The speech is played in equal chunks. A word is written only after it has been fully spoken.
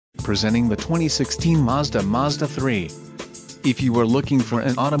presenting the 2016 Mazda Mazda 3. If you are looking for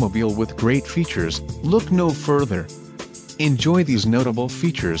an automobile with great features, look no further. Enjoy these notable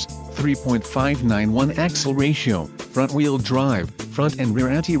features: 3.591 axle ratio, front-wheel drive, front and rear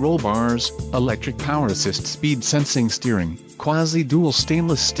anti-roll bars, electric power assist speed sensing steering, quasi-dual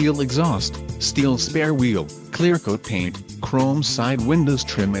stainless steel exhaust, steel spare wheel, clear coat paint, chrome side windows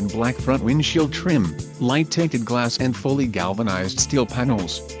trim and black front windshield trim, light tinted glass and fully galvanized steel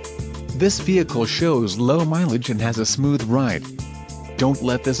panels. This vehicle shows low mileage and has a smooth ride. Don't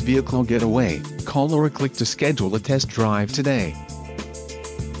let this vehicle get away. Call or click to schedule a test drive today.